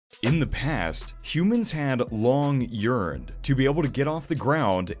In the past, humans had long yearned to be able to get off the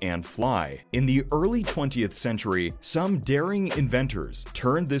ground and fly. In the early 20th century, some daring inventors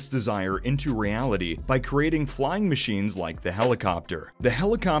turned this desire into reality by creating flying machines like the helicopter. The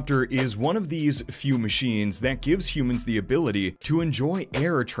helicopter is one of these few machines that gives humans the ability to enjoy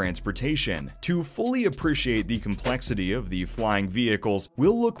air transportation. To fully appreciate the complexity of the flying vehicles,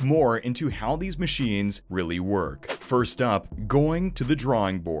 we'll look more into how these machines really work. First up, going to the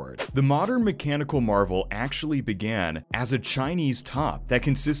drawing board. The modern mechanical marvel actually began as a Chinese top that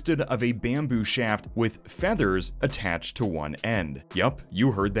consisted of a bamboo shaft with feathers attached to one end. Yup,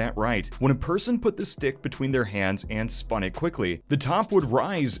 you heard that right. When a person put the stick between their hands and spun it quickly, the top would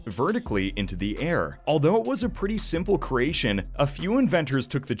rise vertically into the air. Although it was a pretty simple creation, a few inventors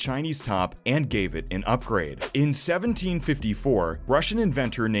took the Chinese top and gave it an upgrade. In 1754, Russian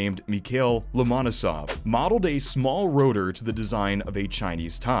inventor named Mikhail Lomonosov modeled a small rotor to the design of a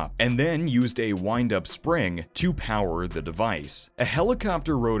Chinese top, and then used a wind-up spring to power the device. A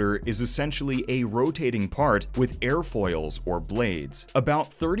helicopter rotor is essentially a rotating part with airfoils or blades.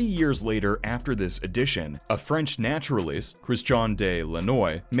 About 30 years later after this addition, a French naturalist, Christian de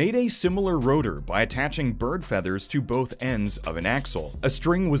Lannoy, made a similar rotor by attaching bird feathers to both ends of an axle. A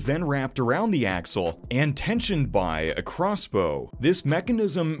string was then wrapped around the axle and tensioned by a crossbow. This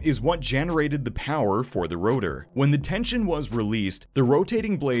mechanism is what generated the power for the rotor. When the tension was released, the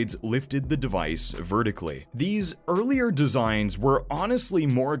rotating blades lifted the device vertically. These earlier designs were honestly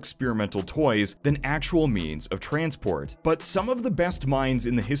more experimental toys than actual means of transport, but some of the best minds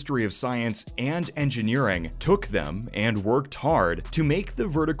in the history of science and engineering took them and worked hard to make the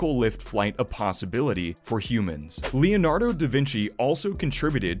vertical lift flight a possibility for humans. Leonardo da Vinci also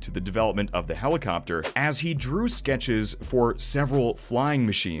contributed to the development of the helicopter, as he drew sketches for several flying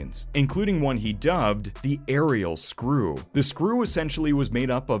machines, including one he dubbed the aerial screw. The screw essentially was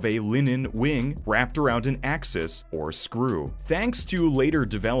made up of a linen wing wrapped around an axis or screw. Thanks to later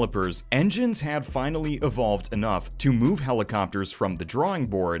developers, engines had finally evolved enough to move helicopters from the drawing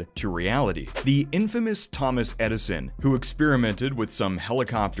board to reality. The infamous Thomas Edison, who experimented with some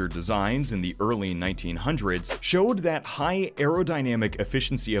helicopter designs in the early 1900s, showed that high aerodynamic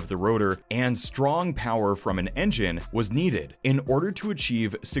efficiency of the rotor and strong power from an engine was needed in order to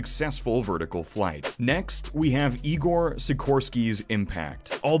achieve successful vertical flight. Next, we have Igor Sikorsky's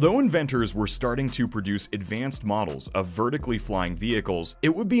impact. Although inventors were starting to produce advanced models of vertically flying vehicles,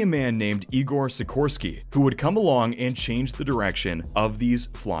 it would be a man named Igor Sikorsky who would come along and change the direction of these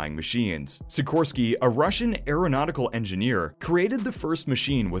flying machines. Sikorsky, a Russian aeronautical engineer, created the first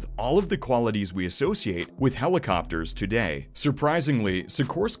machine with all of the qualities we associate with helicopters today. Surprisingly,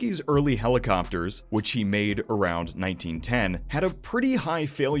 Sikorsky's early helicopters, which he made around 1910, had a pretty high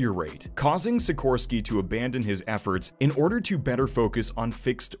failure rate, causing Sikorsky to abandon his efforts in order to better focus on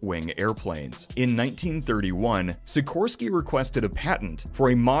fixed-wing airplanes. In 1931, Sikorsky requested a patent for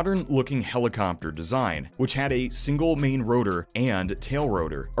a modern-looking helicopter design, which had a single main rotor and tail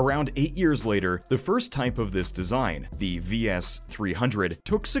rotor. Around 8 years later, the first type of this design, the VS-300,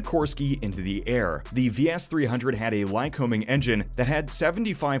 took Sikorsky into the air. The VS-300 had a Lycoming engine that had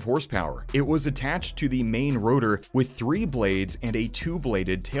 75 horsepower. It was attached to the main rotor with 3 blades and a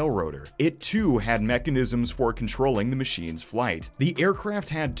 2-bladed tail rotor. It too had mechanisms for controlling the machine's flight. The aircraft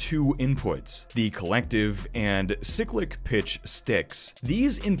had 2 inputs, the collective and cyclic pitch sticks.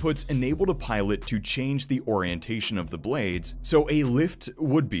 These inputs enabled a pilot to change the orientation of the blades so a lift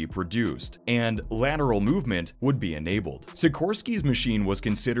would be produced, and lateral movement would be enabled. Sikorsky's machine was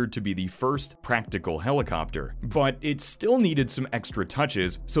considered to be the first practical helicopter, but it still needed some extra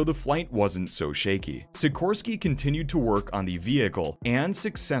touches so the flight wasn't so shaky. Sikorsky continued to work on the vehicle and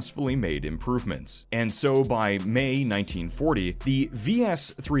successfully made improvements. And so by May 1940, the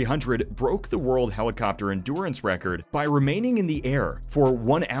VS-300 broke the world helicopter endurance record by remaining in the air for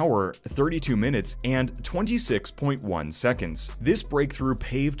 1 hour, 32 minutes, and 26.1 seconds. This breakthrough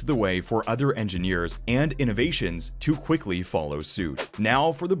paved the way for other engineers and innovations to quickly follow suit.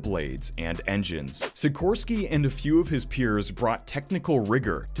 Now for the blades and engines. Sikorsky and a few of his peers brought technical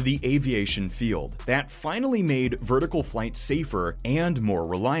rigor to the aviation field that finally made vertical flight safer and more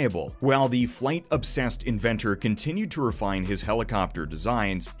reliable. While the flight-obsessed inventor continued to refine his helicopter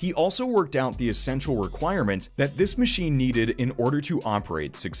designs, he also worked out the essential requirements that this machine needed in order to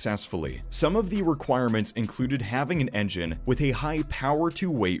operate successfully. Some of the requirements included having an engine with a high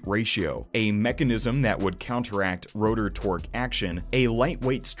power-to-weight ratio, a mechanism that would counteract rotor torque action, a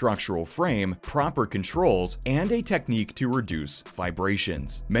lightweight structural frame, proper controls, and a technique to reduce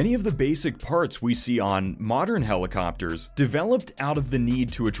vibrations. Many of the basic parts we see on modern helicopters developed out of the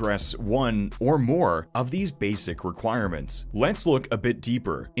need to address one or more of these basic requirements. Let's look a bit bit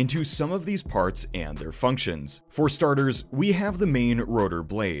deeper into some of these parts and their functions. For starters, we have the main rotor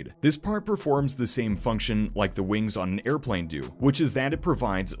blade. This part performs the same function like the wings on an airplane do, which is that it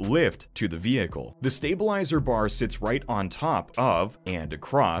provides lift to the vehicle. The stabilizer bar sits right on top of and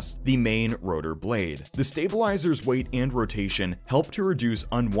across the main rotor blade. The stabilizer's weight and rotation help to reduce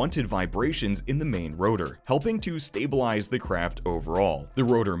unwanted vibrations in the main rotor, helping to stabilize the craft overall. The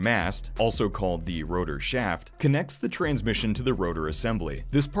rotor mast, also called the rotor shaft, connects the transmission to the rotor assembly.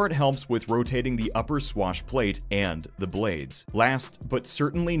 This part helps with rotating the upper swash plate and the blades. Last, but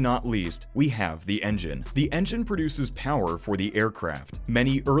certainly not least, we have the engine. The engine produces power for the aircraft.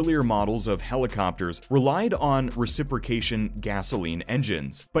 Many earlier models of helicopters relied on reciprocation gasoline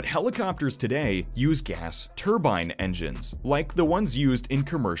engines, but helicopters today use gas turbine engines, like the ones used in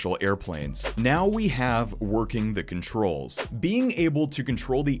commercial airplanes. Now we have working the controls. Being able to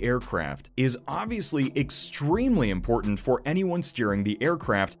control the aircraft is obviously extremely important for anyone steering the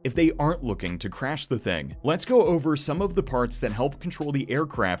aircraft if they aren't looking to crash the thing. Let's go over some of the parts that help control the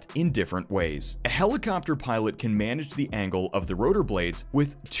aircraft in different ways. A helicopter pilot can manage the angle of the rotor blades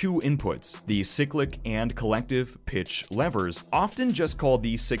with two inputs, the cyclic and collective pitch levers, often just called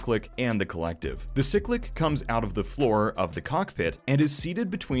the cyclic and the collective. The cyclic comes out of the floor of the cockpit and is seated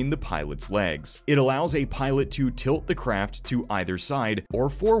between the pilot's legs. It allows a pilot to tilt the craft to either side or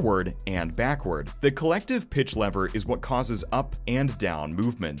forward and backward. The collective pitch lever is what causes up and down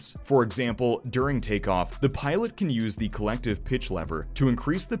movements. For example, during takeoff, the pilot can use the collective pitch lever to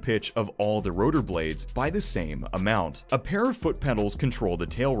increase the pitch of all the rotor blades by the same amount. A pair of foot pedals control the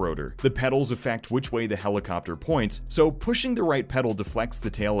tail rotor. The pedals affect which way the helicopter points, so pushing the right pedal deflects the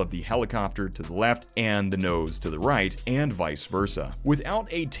tail of the helicopter to the left and the nose to the right, and vice versa. Without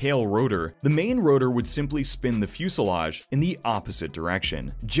a tail rotor, the main rotor would simply spin the fuselage in the opposite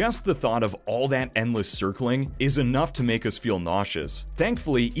direction. Just the thought of all that endless circling is enough to make us feel nauseous.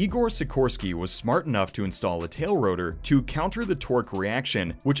 Thankfully, Igor Sikorsky was smart enough to install a tail rotor to counter the torque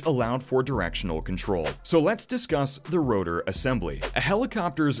reaction, which allowed for directional control. So let's discuss the rotor assembly. A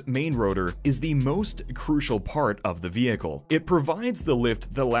helicopter's main rotor is the most crucial part of the vehicle. It provides the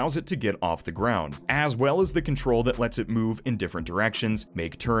lift that allows it to get off the ground, as well as the control that lets it move in different directions,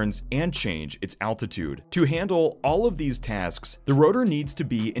 make turns, and change its altitude. To handle all of these tasks, the rotor needs to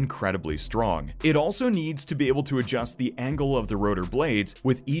be incredibly strong. It also needs to be able to adjust the angle of the rotor blades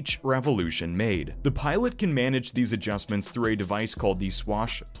with each revolution made. The pilot can manage these adjustments through a device called the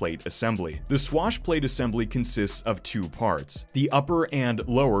swash plate assembly. The swash plate assembly consists of two parts, the upper and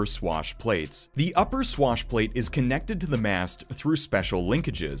lower swash plates. The upper swash plate is connected to the mast through special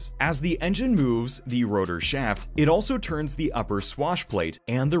linkages. As the engine moves the rotor shaft, it also turns the upper swash plate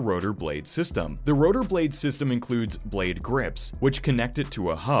and the rotor blade system. The rotor blade system includes blade grips, which connect it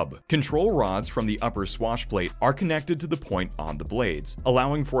to a hub. Control rods from the upper swash plate are connected to the point on the blades,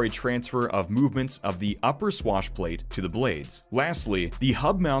 allowing for a transfer of movements of the upper swash plate to the blades. Lastly, the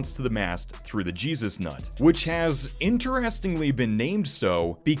hub mounts to the mast through the Jesus nut, which has interestingly been named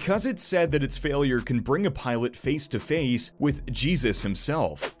so because it's said that its failure can bring a pilot face to face with Jesus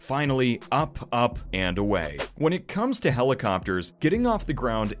himself. Finally, up, up, and away. When it comes to helicopters, getting off the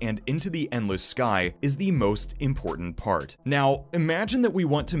ground and into the endless sky is the most important part. Now, imagine that we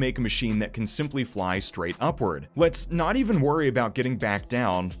want to make a machine that can simply fly straight upward. Let's not even worry about getting back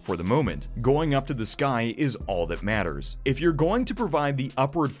down for the moment. Going up to the sky is all that matters. If you're going to provide the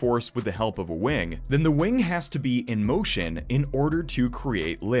upward force with the help of a wing, then the wing has to be in motion in order to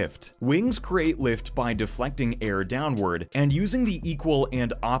create lift. Wings create lift by deflecting air downward and using the equal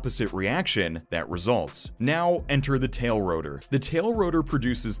and opposite reaction that results. Now enter the tail rotor. The tail rotor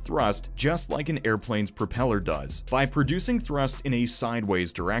produces thrust just like an airplane's propeller does. By producing thrust in a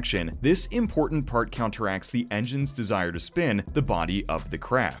sideways direction, this important part counteracts the engine's desire to spin the body of the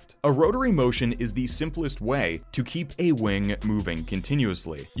craft. A rotary motion is the simplest way to keep a wing moving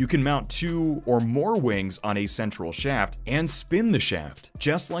continuously. You can mount two or more wings on a central shaft and spin the shaft,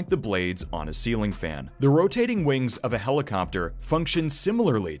 just like the blades on a ceiling fan. The rotating wings of a helicopter function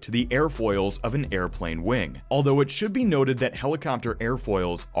similarly to the airfoils of an airplane wing, although it should be noted that helicopter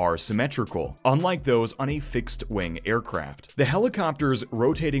airfoils are symmetrical, unlike those on a fixed-wing aircraft. The helicopter's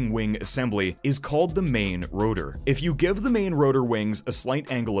rotating wing assembly is called the main rotor. If you give the main rotor wings a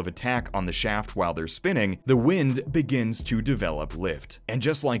slight angle of attack on the shaft while they're spinning, the wind begins to develop lift. And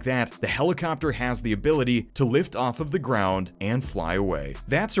just like that, the helicopter has the ability to lift off of the ground and fly away.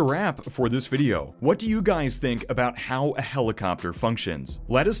 That's a wrap for this video. What do you guys think about how a helicopter functions?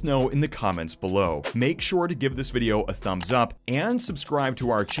 Let us know in the comments below. Make sure to give this video a thumbs up and subscribe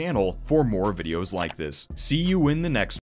to our channel for more videos like this. See you in the next